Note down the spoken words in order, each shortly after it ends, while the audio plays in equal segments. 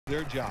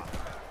their job.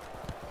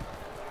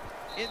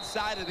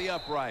 Inside of the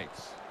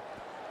uprights.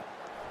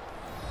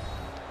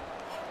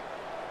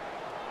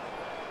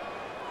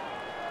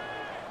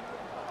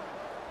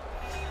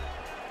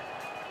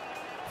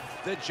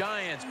 The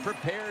Giants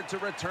prepared to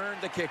return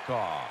the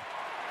kickoff.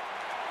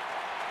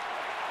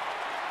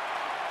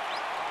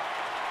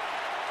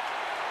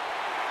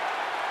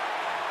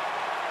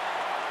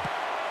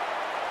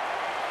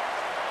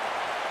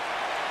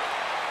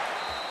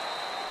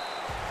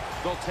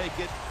 They'll take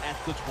it at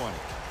the 20.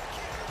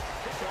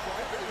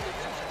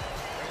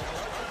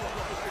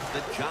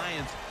 The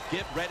Giants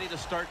get ready to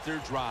start their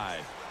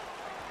drive.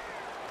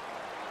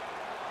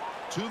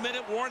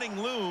 2-minute warning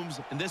looms,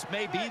 and this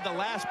may be the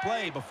last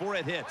play before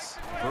it hits.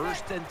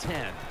 1st and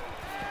 10.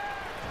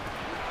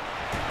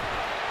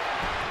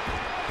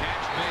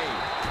 Catch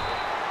made.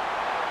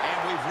 And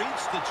we've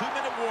reached the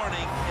 2-minute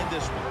warning in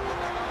this one.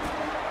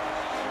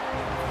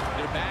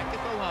 They're back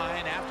at the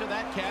line after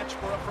that catch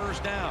for a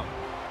first down.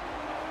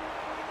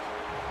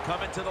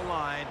 Coming to the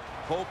line,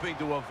 hoping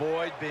to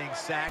avoid being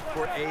sacked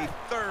for a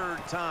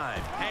 3rd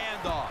time.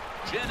 Handoff.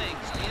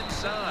 Jennings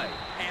inside.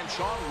 And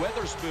Sean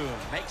Weatherspoon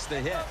makes the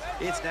hit.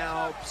 It's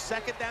now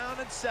 2nd down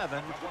and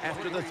 7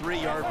 after the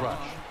 3-yard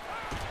rush.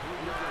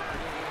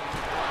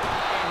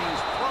 And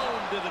he's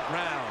thrown to the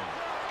ground.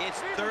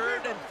 It's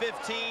 3rd and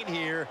 15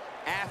 here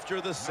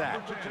after the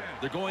sack.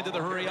 They're going to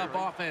the hurry-up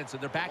offense,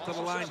 and they're back to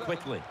the line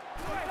quickly.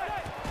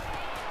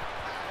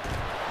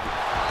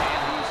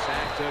 And he's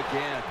sacked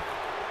again.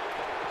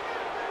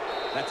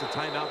 That's a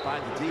timeout by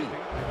the D.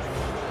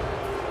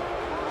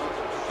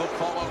 They'll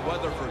call on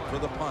Weatherford for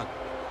the punt.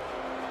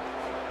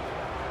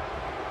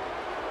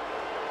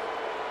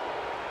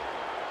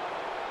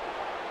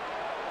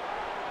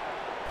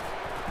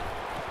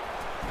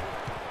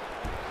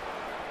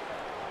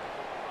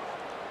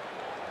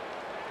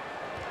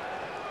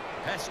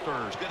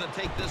 Hester's going to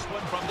take this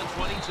one from the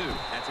 22.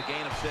 That's a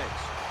gain of 6.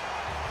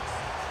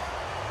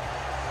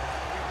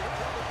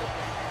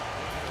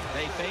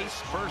 They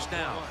face first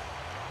down.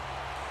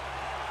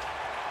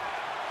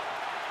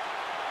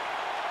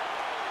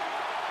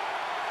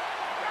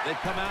 They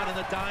come out in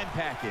the dime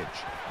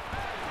package.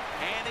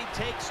 And he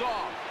takes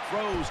off.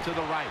 Throws to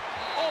the right.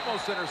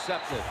 Almost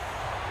intercepted.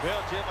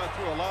 Well, Jim, I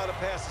threw a lot of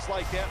passes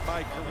like that in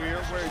my career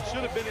where it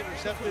should have been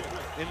intercepted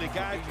and the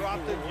guy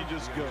dropped it and you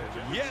just go,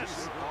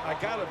 yes, I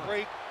got a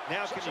break.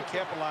 Now can you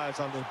capitalize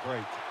on the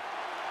break?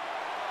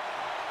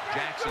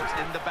 Jackson's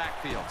in the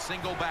backfield.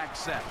 Single back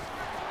set.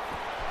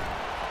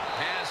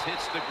 Pass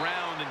hits the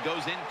ground and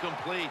goes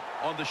incomplete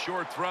on the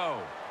short throw.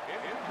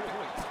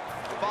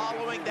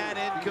 Following that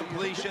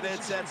incompletion,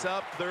 it sets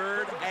up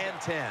 3rd and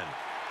 10.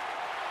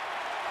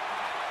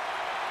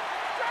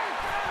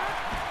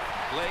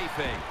 Play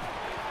fake.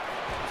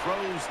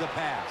 Throws the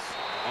pass.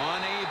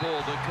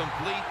 Unable to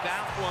complete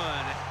that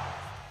one.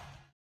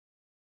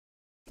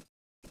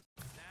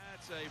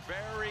 That's a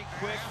very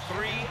quick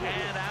 3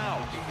 and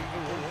out.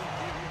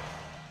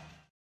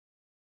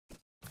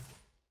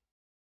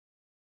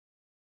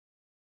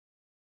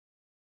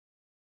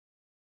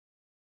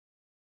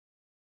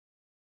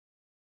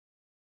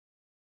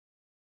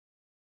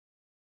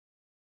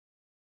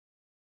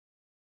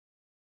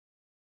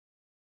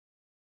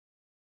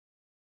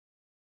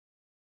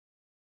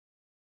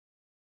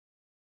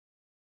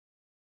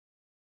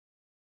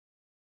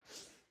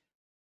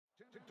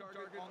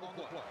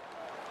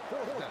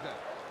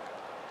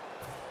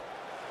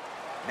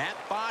 Matt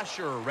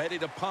Bosher ready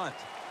to punt.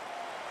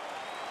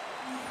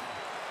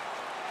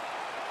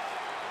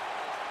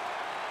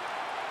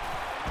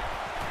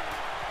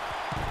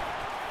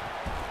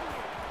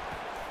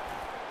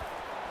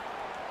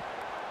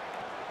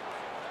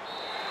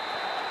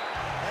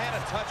 And a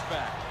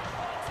touchback.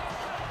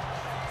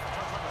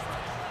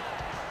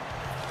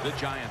 The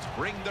Giants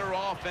bring their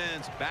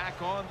offense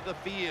back onto the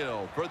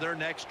field for their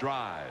next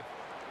drive.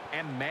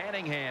 And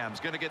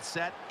Manningham's going to get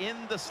set in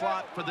the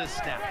slot for this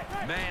snap.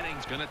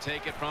 Manning's going to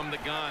take it from the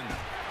gun.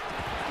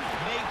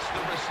 Makes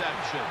the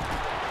reception.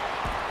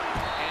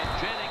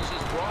 And Jennings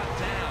is brought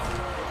down.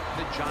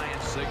 The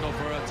Giants signal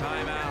for a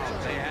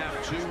timeout. They have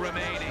 2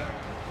 remaining.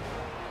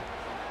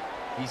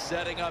 He's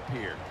setting up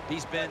here.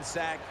 He's been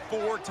sacked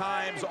 4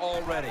 times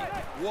already.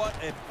 What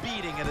a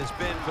beating it has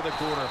been for the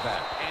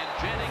quarterback. And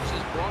Jennings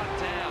is brought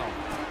down.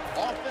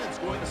 Offense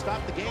going to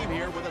stop the game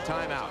here with a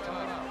timeout.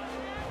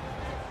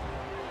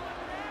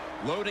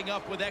 Loading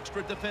up with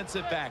extra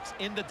defensive backs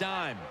in the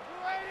dime.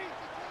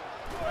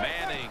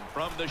 Manning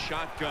from the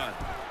shotgun.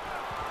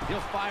 He'll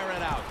fire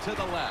it out to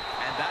the left,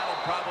 and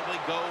that'll probably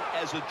go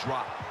as a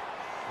drop.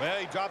 Well,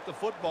 he dropped the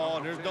football,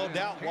 and there's no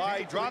doubt why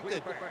he dropped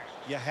it.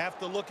 You have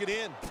to look it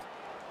in.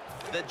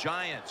 The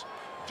Giants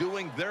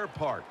doing their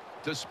part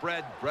to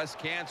spread breast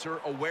cancer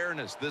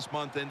awareness this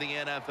month in the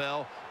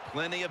NFL.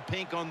 Plenty of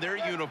pink on their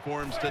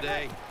uniforms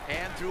today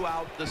and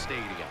throughout the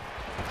stadium.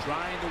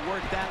 Trying to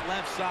work that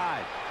left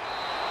side.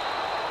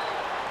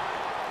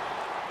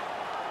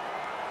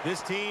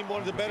 This team,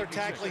 one of the better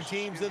tackling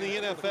teams in the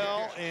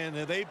NFL, and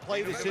they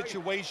play the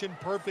situation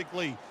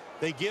perfectly.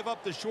 They give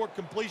up the short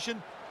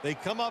completion. They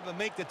come up and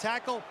make the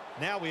tackle.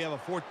 Now we have a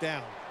 4th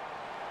down.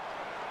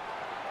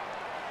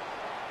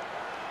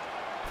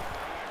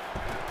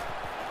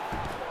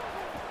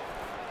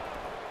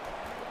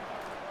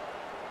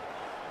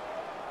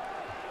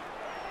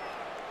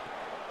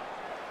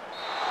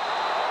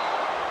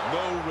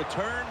 will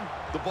return.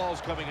 The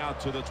ball's coming out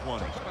to the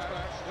 20.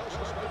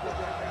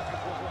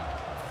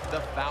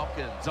 The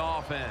Falcons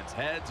offense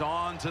heads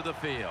on to the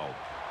field.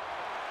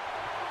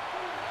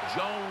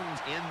 Jones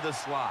in the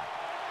slot.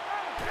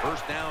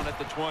 First down at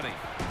the 20.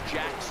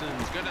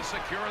 Jackson's going to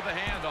secure the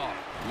handoff.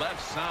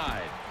 Left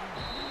side.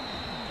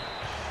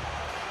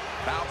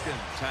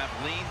 Falcons have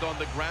leaned on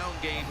the ground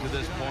game to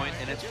this point,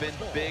 and it's been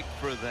big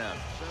for them.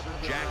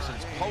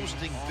 Jackson's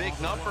posting big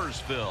numbers,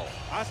 Phil.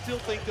 I still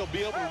think they'll be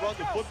able to run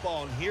the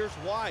football, and here's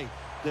why.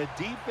 The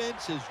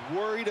defense is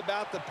worried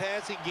about the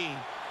passing game.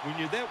 When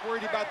you're that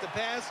worried about the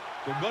pass,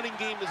 the running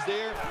game is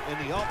there,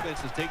 and the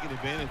offense is taking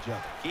advantage of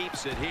it.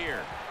 Keeps it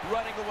here,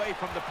 running away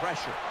from the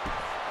pressure.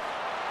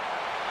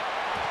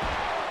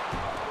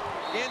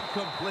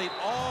 Incomplete,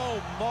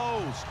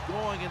 almost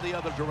going in the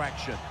other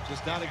direction.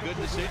 Just not a good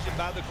decision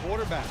by the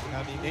quarterback.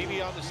 I mean,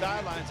 maybe on the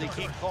sidelines they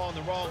keep calling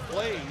the wrong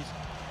plays,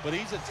 but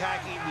he's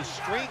attacking the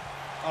strength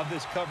of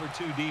this cover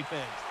 2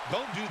 defense.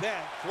 Don't do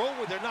that. Throw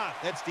where they're not.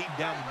 That's deep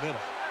down the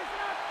middle.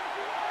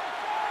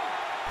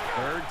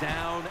 Third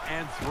down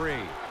and 3.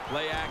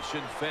 Play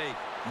action fake.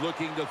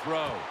 Looking to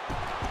throw.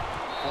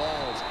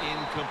 Ball's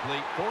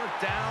incomplete.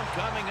 Fourth down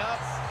coming up.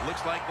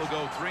 Looks like they'll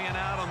go 3 and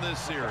out on this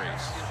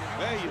series.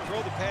 Well, you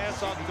throw the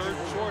pass on 3rd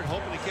and short,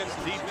 hoping to catch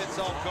the defense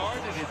off guard,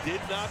 and it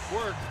did not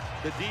work.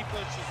 The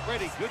defense is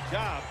ready. Good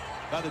job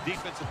by the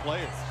defensive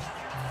players.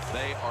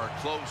 They are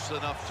close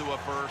enough to a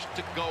first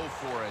to go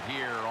for it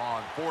here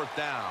on 4th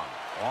down.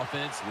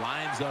 Offense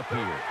lines up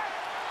here.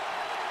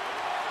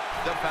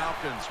 The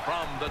Falcons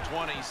from the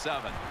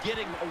 27,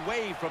 getting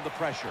away from the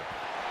pressure.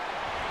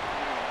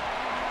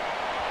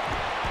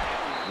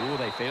 Ooh,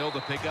 they failed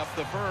to pick up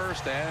the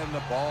first, and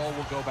the ball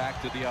will go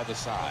back to the other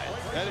side.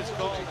 That is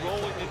called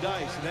rolling the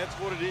dice, and that's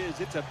what it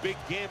is. It's a big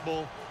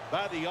gamble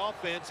by the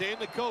offense and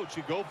the coach.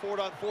 You go for it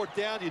on 4th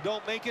down, you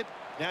don't make it,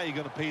 now you're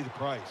going to pay the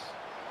price.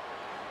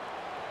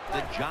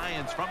 The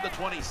Giants from the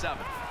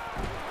 27.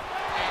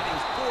 And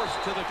he's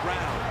forced to the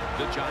ground.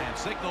 The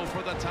Giants signal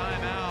for the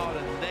timeout,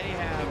 and they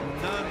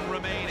have none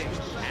remaining.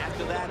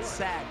 After that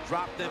sack,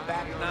 dropped them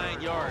back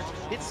 9 yards.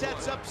 It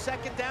sets up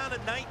 2nd down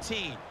at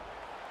 19.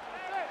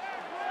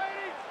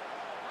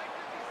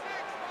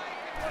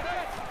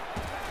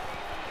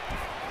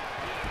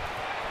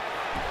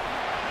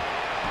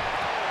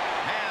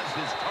 Has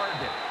his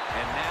target,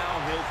 and now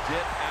he'll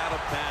dip out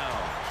of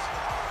bounds.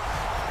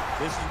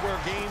 This is where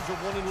games are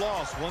won and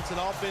lost. Once an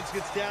offense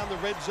gets down the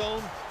red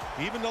zone,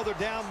 even though they're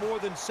down more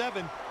than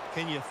 7,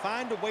 can you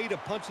find a way to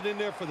punch it in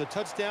there for the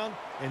touchdown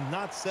and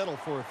not settle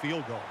for a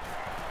field goal?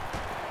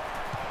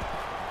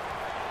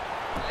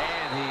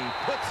 And he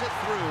puts it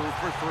through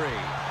for 3.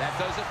 That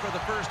does it for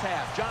the first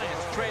half.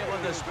 Giants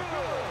trailing this one.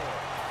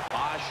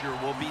 Bosher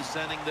will be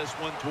sending this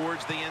one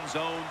towards the end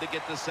zone to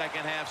get the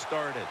second half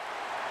started.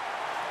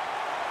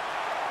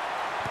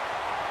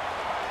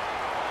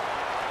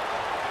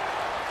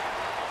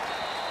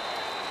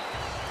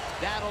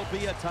 That'll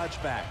be a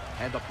touchback,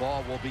 and the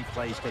ball will be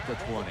placed at the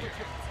 20.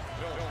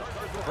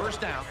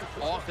 First down,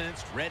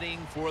 offense readying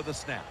for the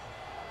snap.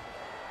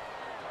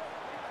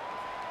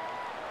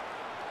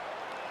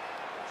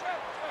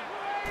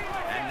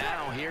 And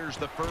now here's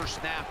the first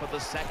snap of the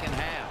second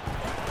half.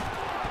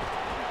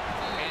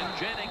 And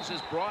Jennings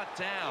is brought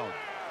down.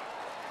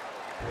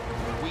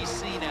 We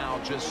see now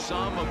just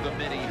some of the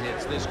many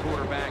hits this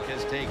quarterback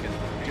has taken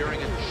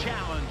during a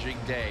challenging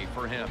day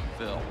for him,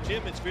 Phil.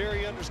 Jim, it's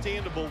very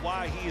understandable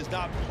why he is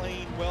not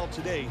playing well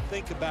today.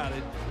 Think about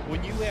it.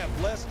 When you have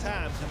less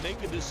time to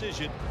make a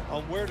decision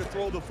on where to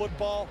throw the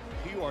football,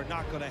 you are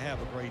not going to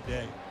have a great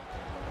day.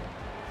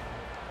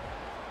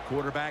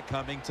 Quarterback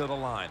coming to the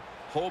line,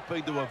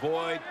 hoping to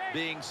avoid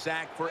being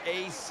sacked for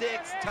a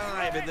 6th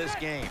time in this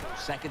game.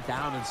 2nd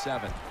down and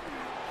 7.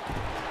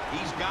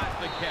 He's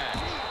got the catch.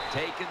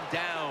 Taken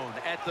down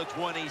at the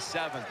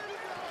 27.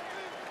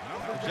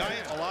 The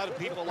Giants, a lot of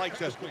people like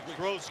to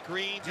throw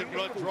screens and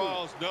run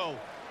draws. No,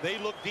 they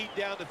look deep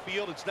down the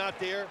field. It's not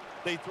there.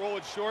 They throw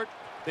it short.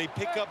 They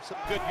pick up some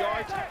good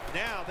yards.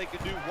 Now they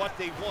can do what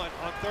they want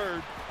on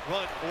 3rd,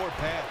 run or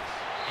pass.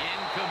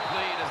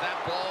 Incomplete as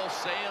that ball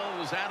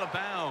sails out of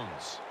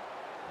bounds.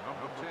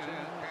 Number 10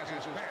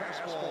 passes his pass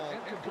ball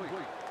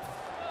incomplete.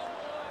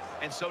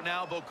 And so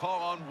now they'll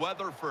call on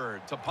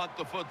Weatherford to punt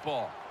the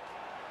football.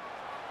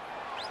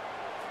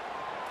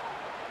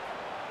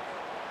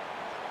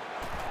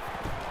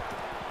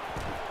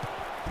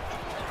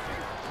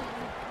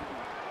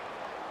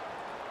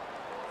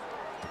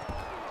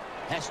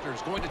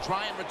 Hester's going to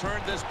try and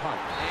return this punt,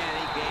 and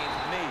he gains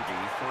maybe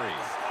 3.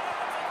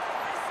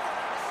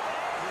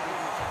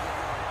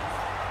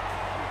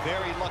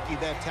 Very lucky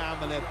that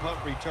time on that punt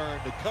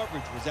return. The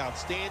coverage was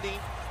outstanding,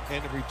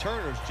 and the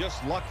returner's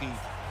just lucky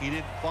he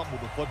didn't fumble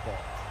the football.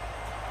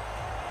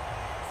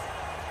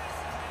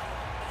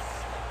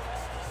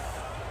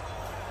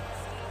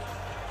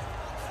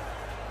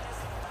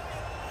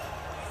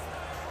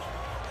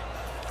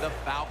 The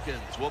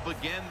Falcons will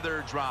begin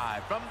their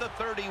drive from the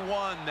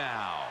 31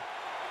 now.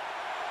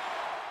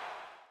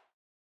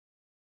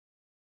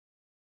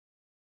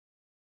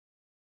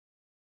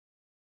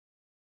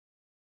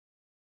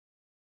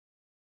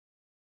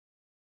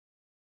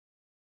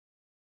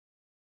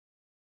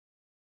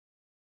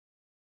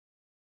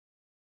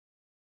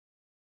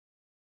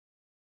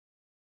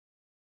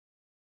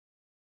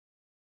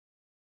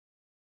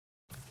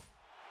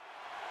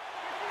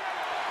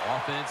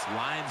 offense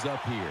lines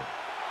up here.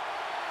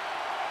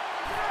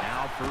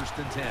 Now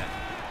 1st and 10.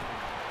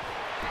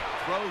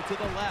 Throw to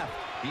the left.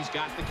 He's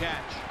got the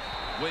catch.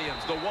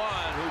 Williams, the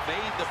one who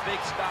made the big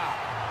stop.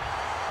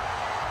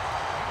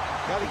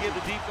 Got to give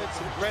the defense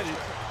some credit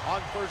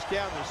on 1st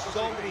down. There's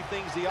so many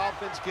things the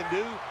offense can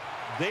do.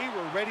 They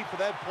were ready for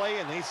that play,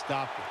 and they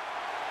stopped it.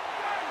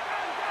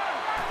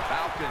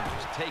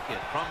 Falcons take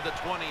it from the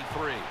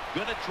 23.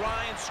 Gonna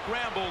try and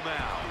scramble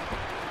now.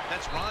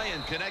 That's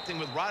Ryan connecting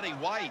with Roddy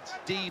White.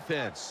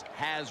 Defense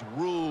has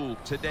ruled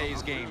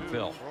today's game,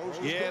 Phil.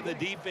 Yeah, the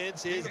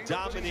defense is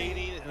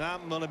dominating, and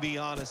I'm going to be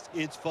honest,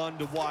 it's fun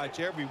to watch.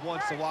 Every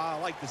once in a while,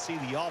 I like to see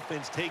the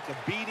offense take a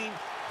beating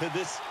to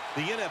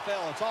the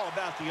NFL. It's all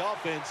about the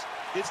offense.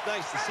 It's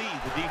nice to see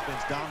the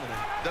defense dominate.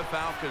 The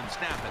Falcons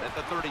snap it at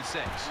the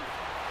 36.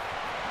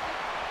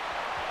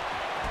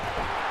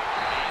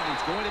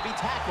 It's going to be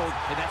tackled,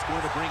 and that's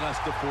going to bring us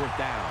to 4th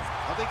down.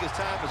 I think as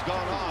time has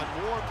gone on,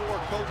 more and more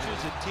coaches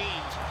and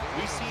teams,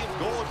 we see them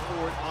going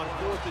for it on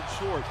 4th and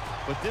short.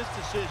 But this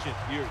decision,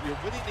 you're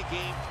winning the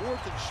game,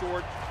 4th and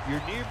short, you're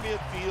near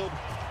midfield.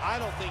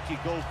 I don't think you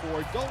go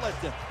for it. Don't let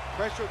the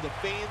pressure of the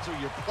fans or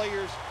your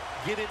players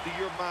get into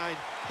your mind.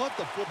 Punt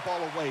the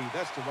football away.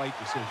 That's the right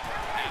decision.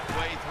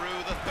 Halfway through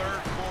the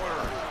 3rd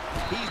quarter,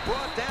 he's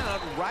brought down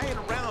right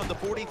around the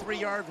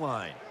 43-yard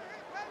line.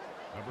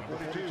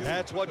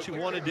 That's what you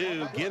want to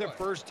do. Get a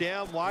 1st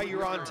down while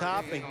you're on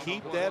top and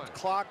keep that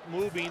clock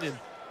moving and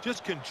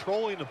just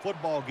controlling the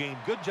football game.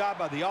 Good job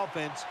by the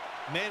offense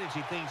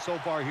managing things so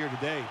far here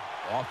today.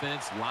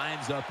 Offense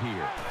lines up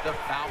here. The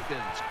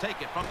Falcons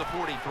take it from the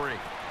 43.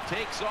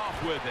 Takes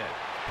off with it.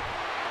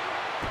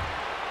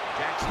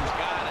 Jackson's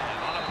got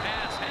it on a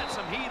pass. Had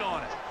some heat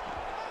on it.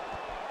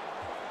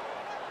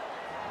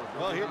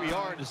 Well, here we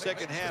are in the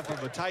 2nd half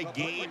of a tight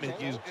game,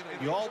 and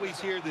you always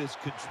hear this: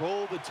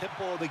 control the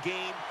tempo of the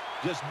game,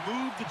 just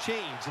move the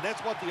chains, and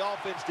that's what the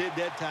offense did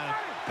that time.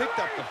 Picked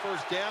up the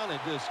 1st down and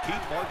just keep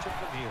marching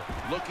from here.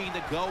 Looking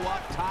to go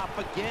up top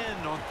again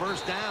on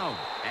 1st down,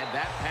 and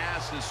that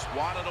pass is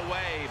swatted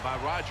away by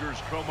Rogers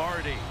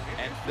Cromartie.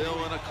 And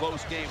Phil, in a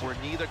close game where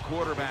neither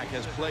quarterback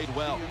has played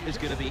well, it's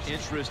going to be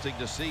interesting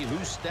to see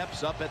who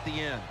steps up at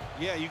the end.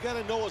 Yeah, you got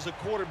to know as a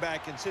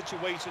quarterback in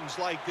situations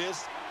like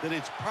this that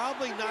it's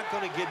probably not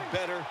going to get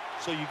better,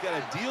 so you got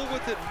to deal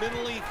with it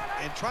mentally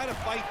and try to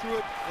fight through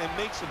it and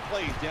make some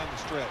plays down the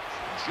stretch.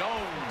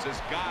 Jones has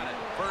got it.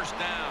 1st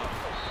down.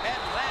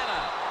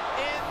 Atlanta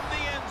in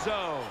the end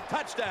zone.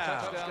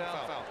 Touchdown.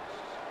 Touchdown.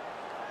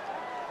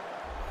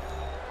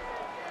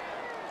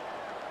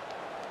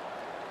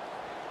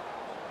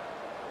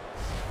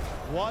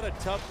 What a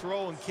tough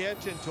throw and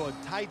catch into a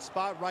tight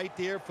spot right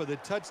there for the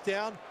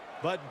touchdown.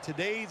 But in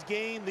today's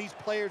game, these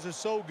players are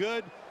so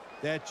good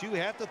that you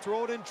have to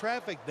throw it in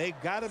traffic. They've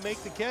got to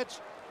make the catch.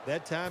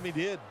 That time he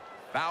did.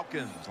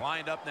 Falcons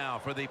lined up now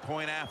for the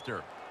point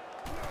after.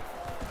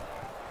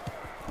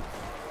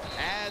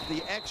 Add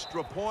the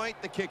extra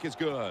point. The kick is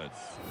good.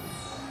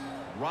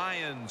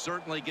 Ryan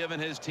certainly given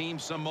his team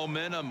some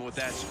momentum with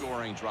that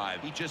scoring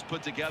drive. He just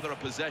put together a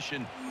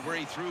possession where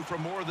he threw for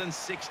more than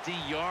 60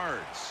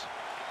 yards.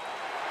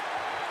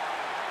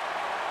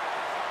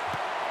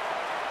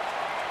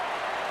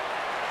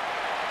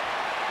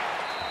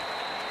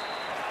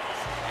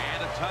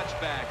 And a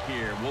touchback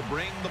here will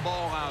bring the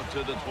ball out to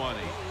the 20.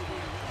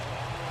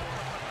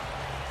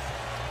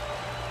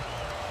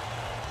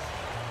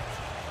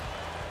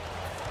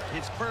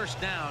 It's 1st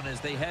down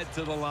as they head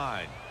to the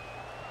line.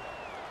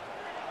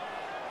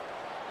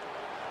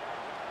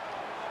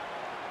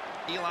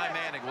 Eli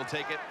Manning will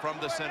take it from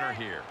the center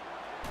here.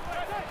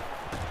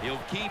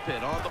 He'll keep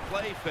it on the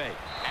play fake.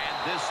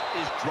 And this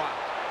is dropped.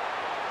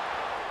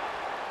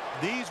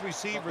 These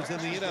receivers in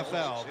the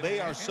NFL, they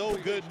are so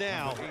good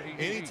now.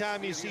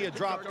 Anytime you see a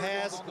drop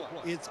pass,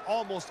 it's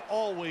almost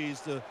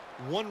always the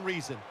one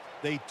reason.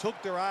 They took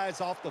their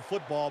eyes off the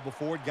football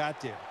before it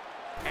got there.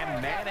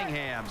 And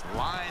Manningham's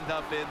lined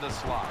up in the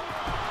slot.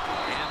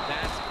 And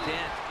that's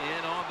Dent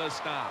in on the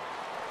stop.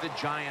 The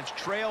Giants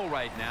trail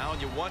right now,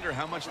 and you wonder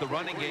how much the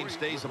running game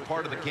stays a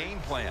part of the game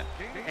plan.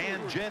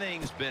 And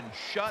Jennings been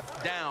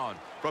shut down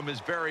from his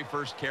very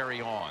first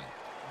carry on.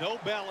 No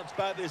balance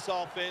by this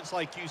offense,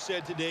 like you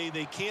said today.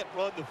 They can't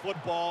run the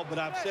football, but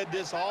I've said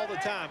this all the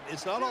time.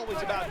 It's not always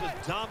about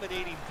just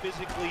dominating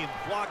physically and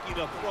blocking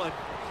up front.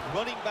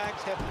 Running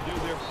backs have to do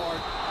their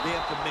part. They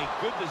have to make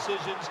good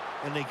decisions,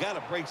 and they got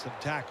to break some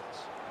tackles.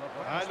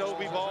 I know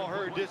we've all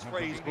heard this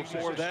phrase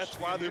before. That's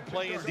why they're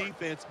playing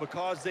defense,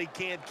 because they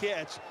can't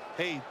catch.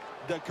 Hey,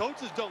 the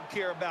coaches don't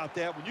care about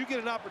that. When you get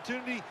an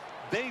opportunity,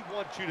 they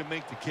want you to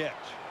make the catch.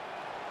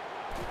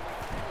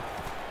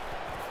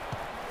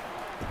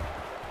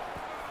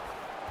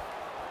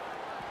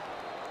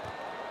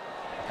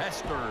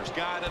 Hester's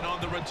got it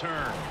on the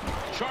return.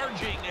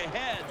 Charging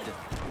ahead.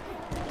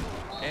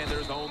 And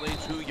there's only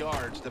 2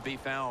 yards to be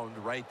found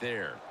right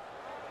there.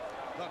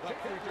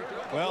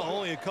 Well,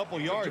 only a couple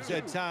yards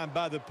that time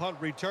by the punt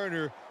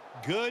returner.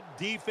 Good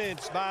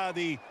defense by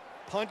the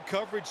punt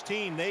coverage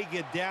team. They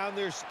get down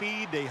their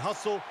speed. They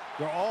hustle.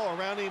 They're all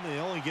around him. They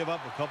only give up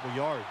a couple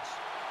yards.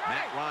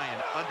 Matt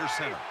Ryan under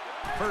center.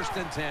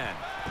 1st and 10.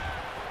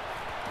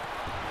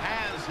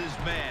 Has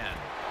his man.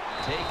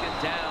 Taken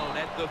down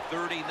at the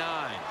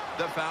 39.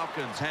 The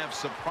Falcons have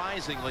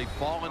surprisingly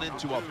fallen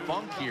into a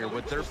funk here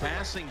with their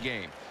passing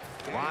game.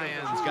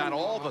 Ryan's got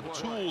all the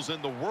tools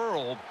in the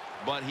world,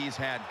 but he's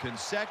had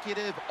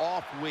consecutive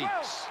off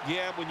weeks.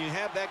 Yeah, when you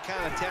have that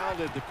kind of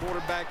talent at the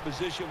quarterback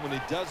position, when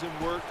it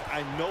doesn't work,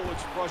 I know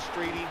it's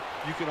frustrating.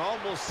 You can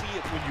almost see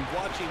it when you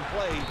watch him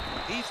play.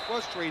 He's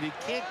frustrated,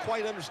 can't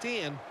quite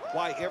understand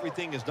why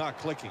everything is not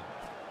clicking.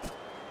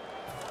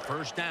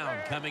 1st down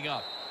coming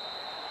up.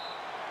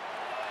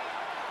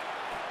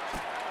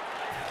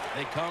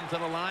 They come to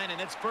the line,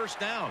 and it's 1st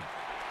down.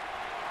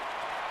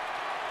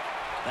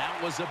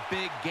 That was a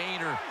big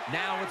gainer.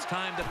 Now it's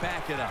time to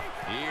back it up.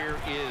 Here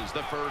is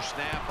the first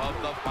snap of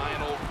the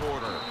final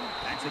quarter.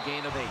 That's a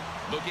gain of 8.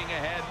 Looking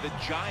ahead, the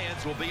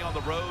Giants will be on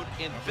the road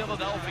in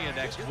Philadelphia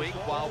next week,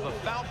 while the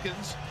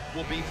Falcons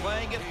will be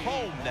playing at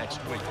home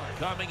next week.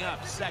 Coming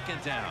up,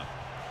 2nd down.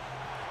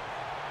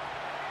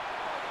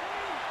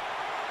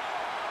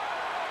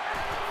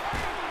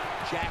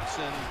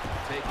 Jackson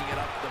taking it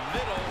up the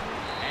middle,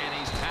 and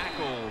he's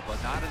tackled,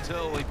 but not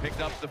until he picked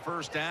up the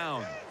 1st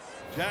down.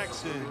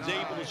 Jackson's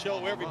able to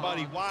show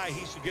everybody why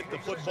he should get the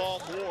football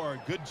more.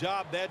 Good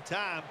job that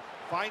time,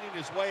 finding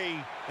his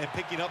way and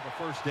picking up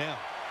a 1st down.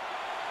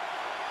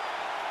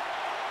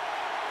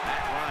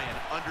 Matt Ryan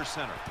under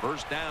center.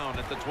 1st down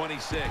at the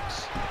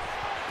 26.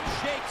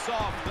 Shakes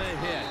off the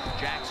hit.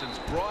 Jackson's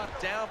brought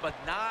down, but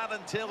not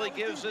until he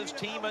gives his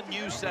team a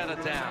new set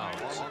of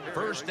downs.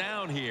 1st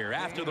down here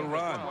after the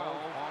run.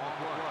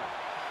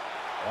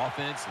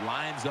 Offense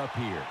lines up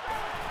here.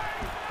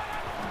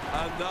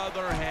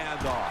 Another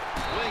handoff.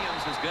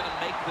 Williams is going to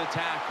make the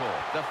tackle.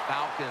 The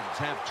Falcons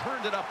have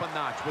turned it up a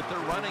notch with their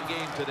running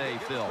game today,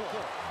 Phil.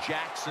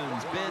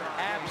 Jackson's been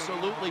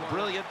absolutely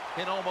brilliant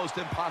and almost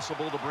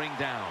impossible to bring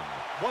down.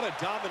 What a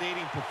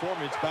dominating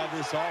performance by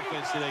this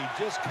offense today,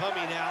 just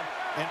coming out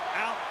and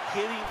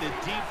out-hitting the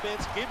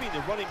defense, giving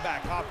the running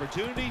back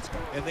opportunities,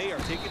 and they are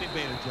taking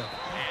advantage of it.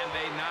 And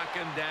they knock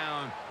him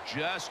down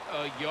just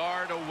a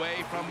yard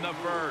away from the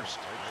 1st.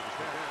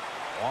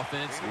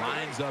 Offense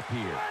lines up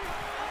here.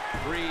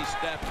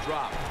 3-step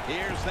drop.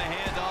 Here's the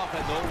handoff,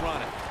 and they'll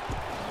run it.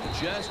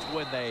 Just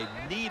when they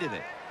needed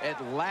it,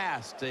 at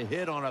last to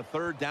hit on a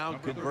 3rd down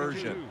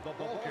conversion.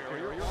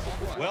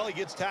 Well, he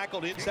gets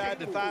tackled inside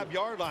the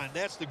 5-yard line.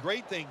 That's the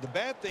great thing. The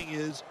bad thing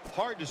is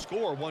hard to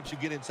score once you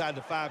get inside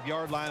the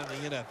 5-yard line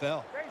in the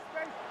NFL.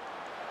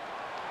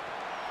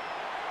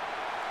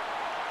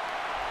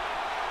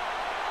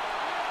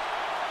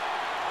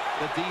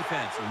 The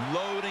defense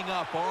loading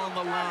up on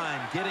the line,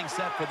 getting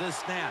set for this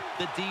snap.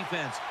 The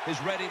defense is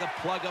ready to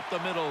plug up the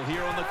middle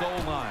here on the goal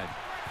line.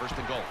 1st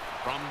and goal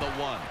from the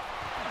 1.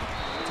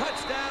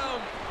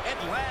 Touchdown,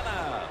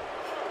 Atlanta.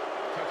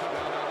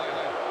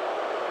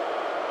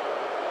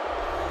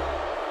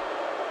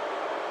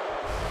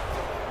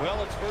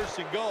 Well, it's 1st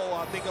and goal.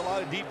 I think a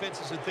lot of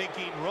defenses are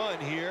thinking run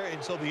here,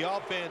 and so the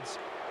offense,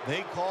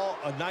 they call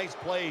a nice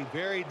play,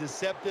 very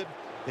deceptive.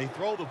 They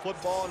throw the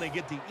football, and they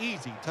get the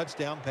easy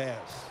touchdown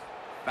pass.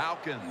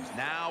 Falcons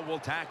now will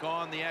tack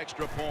on the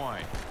extra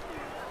point.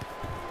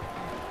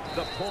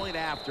 The point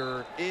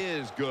after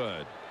is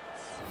good.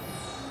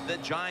 The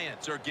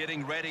Giants are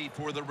getting ready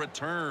for the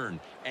return.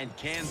 And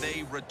can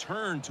they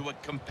return to a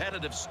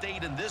competitive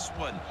state in this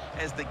one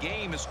as the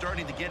game is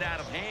starting to get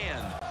out of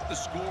hand? The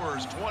score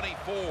is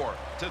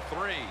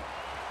 24-3.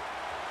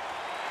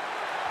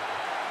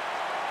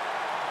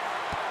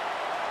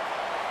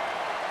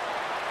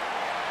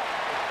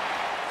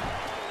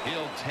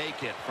 He'll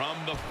take it from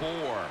the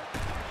 4.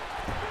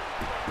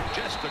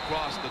 Just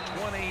across the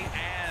 20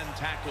 and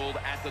tackled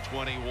at the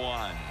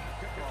 21.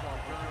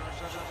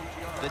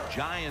 The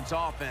Giants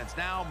offense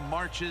now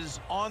marches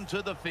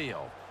onto the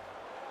field.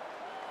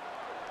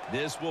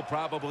 This will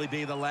probably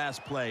be the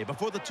last play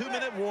before the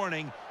 2-minute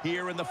warning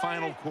here in the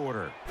final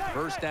quarter.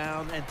 1st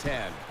down and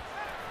 10.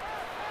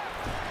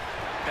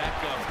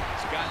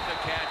 Beckham's got the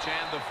catch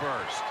and the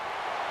 1st.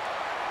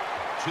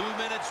 2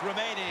 minutes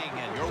remaining,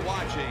 and you're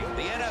watching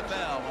the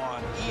NFL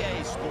on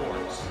EA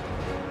Sports.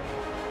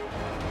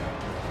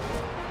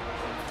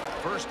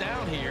 1st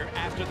down here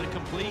after the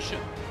completion.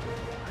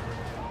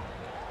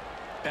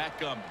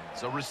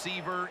 Beckham's a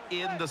receiver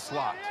in the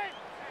slot.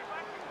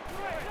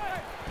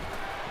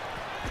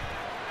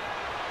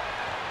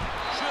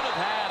 Should have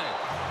had it.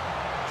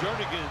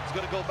 Jernigan's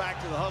going to go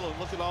back to the huddle and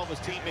look at all of his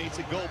teammates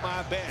and go,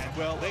 my bad.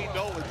 Well, they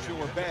know it's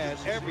your bad.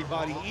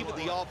 Everybody, even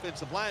the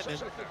offensive linemen,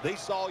 they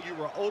saw you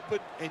were open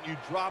and you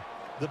dropped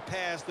the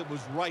pass that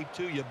was right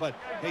to you. But,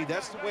 hey,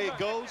 that's the way it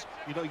goes.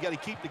 You know, you got to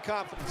keep the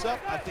confidence up.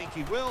 I think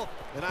he will,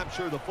 and I'm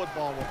sure the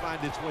football will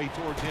find its way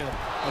towards him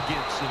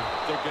again soon.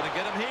 They're going to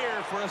get him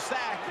here for a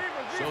sack.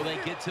 So they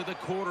get to the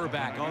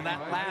quarterback on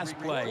that last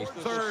play.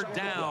 3rd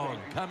down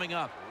coming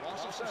up.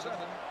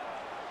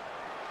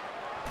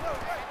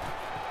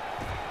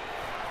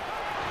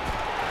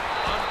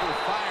 Under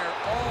fire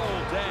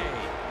all day.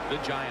 The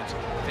Giants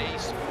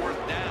face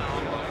 4th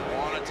down, but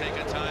want to take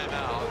a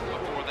timeout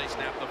before they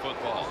snap the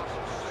football.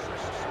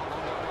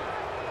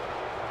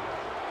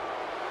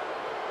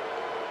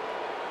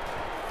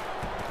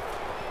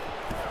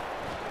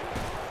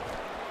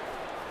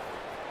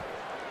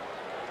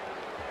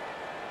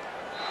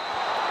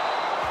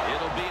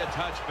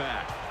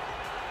 touchback.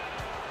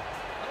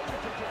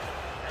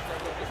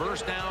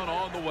 First down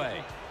on the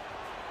way.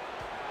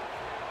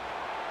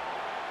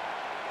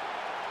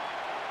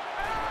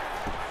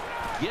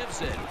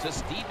 Gives it to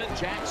Steven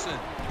Jackson.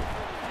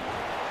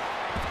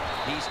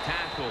 He's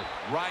tackled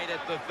right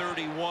at the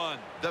 31.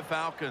 The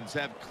Falcons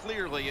have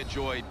clearly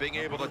enjoyed being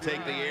able to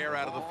take the air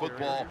out of the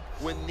football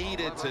when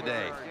needed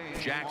today.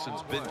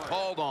 Jackson's been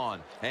called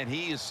on, and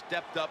he has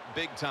stepped up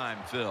big time,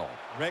 Phil.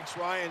 Rex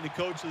Ryan, the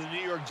coach of the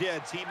New York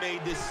Jets, he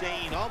made this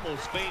saying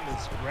almost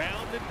famous,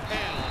 ground and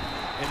pound.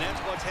 And that's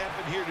what's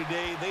happened here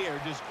today. They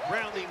are just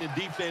grounding the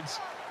defense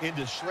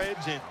into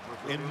shreds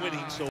and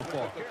winning so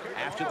far.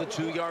 After the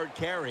 2-yard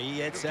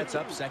carry, it sets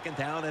up 2nd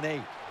down and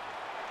 8.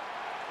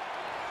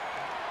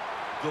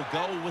 They'll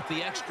go with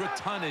the extra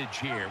tonnage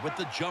here with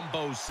the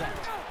jumbo set.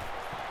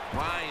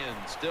 Ryan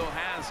still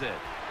has it.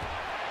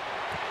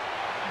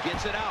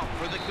 Gets it out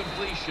for the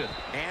completion.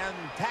 And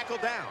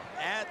tackled down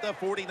at the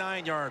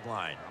 49-yard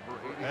line.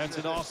 That's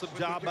an awesome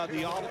job by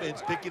the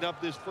offense picking up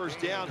this first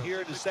down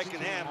here in the second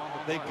half.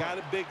 They've got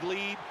a big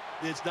lead.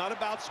 It's not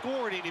about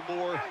scoring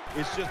anymore.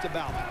 It's just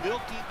about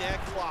milking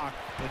that clock.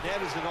 And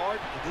that is an art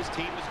that this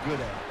team is good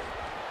at.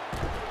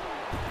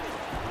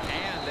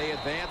 And they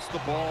advance the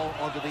ball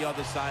onto the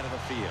other side of the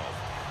field.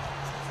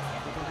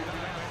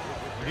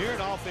 When you're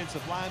an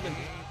offensive lineman,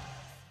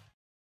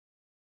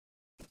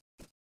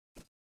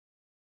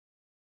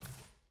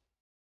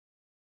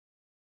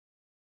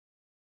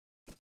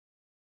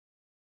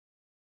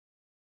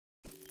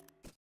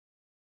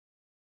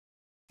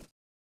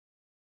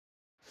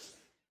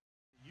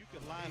 you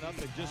can line up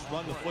and just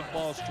run the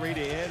football straight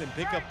ahead and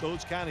pick up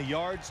those kind of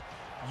yards.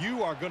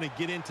 You are going to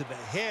get into the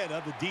head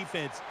of the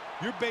defense.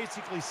 You're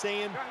basically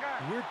saying,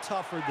 we're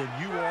tougher than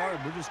you are,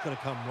 and we're just going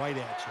to come right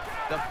at you.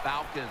 The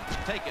Falcons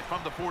take it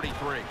from the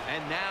 43,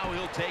 and now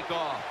he'll take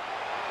off.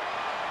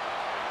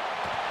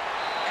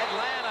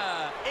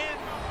 Atlanta in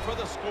for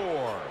the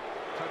score.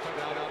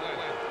 Touchdown,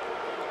 Atlanta.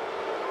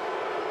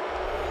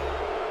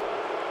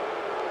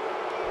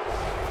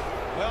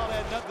 Well,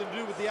 that had nothing to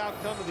do with the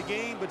outcome of the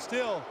game, but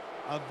still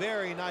a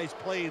very nice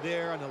play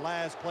there on the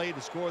last play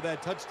to score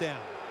that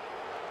touchdown.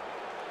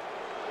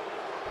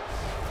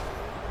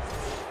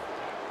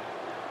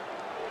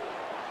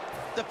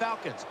 The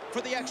Falcons for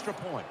the extra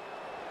point.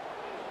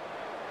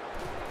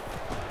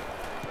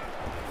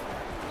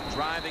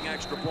 Driving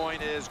extra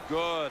point is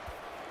good.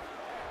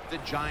 The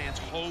Giants'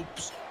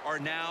 hopes are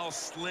now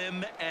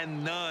slim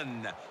and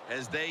none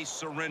as they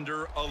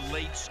surrender a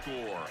late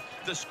score.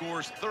 The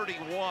score's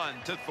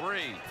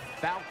 31-3.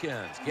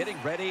 Falcons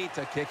getting ready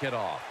to kick it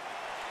off.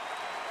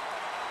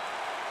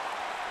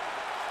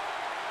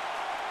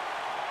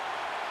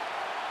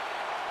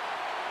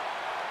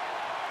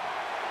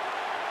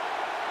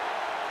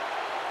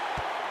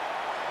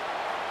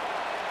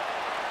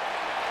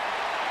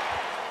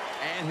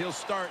 And he'll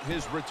start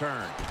his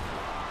return.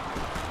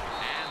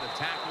 And the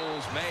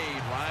tackle's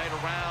made right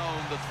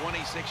around the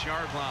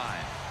 26-yard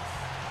line.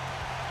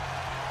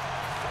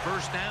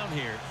 First down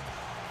here.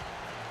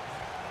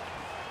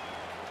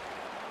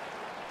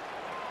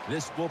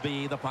 This will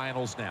be the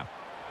final snap.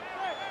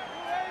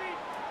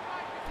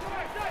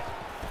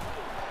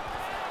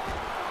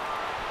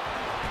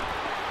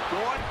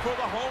 Going for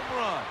the home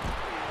run.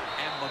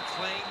 And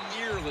McClain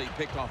nearly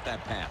picked off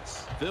that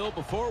pass. Phil,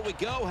 before we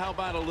go, how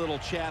about a little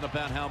chat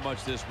about how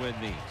much this win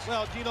means?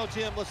 Well, you know,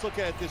 Jim, let's look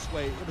at it this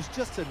way. It was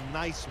just a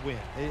nice win.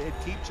 It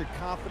keeps your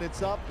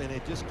confidence up, and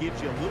it just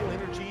gives you a little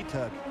energy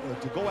to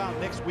go out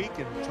next week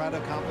and try to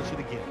accomplish it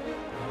again.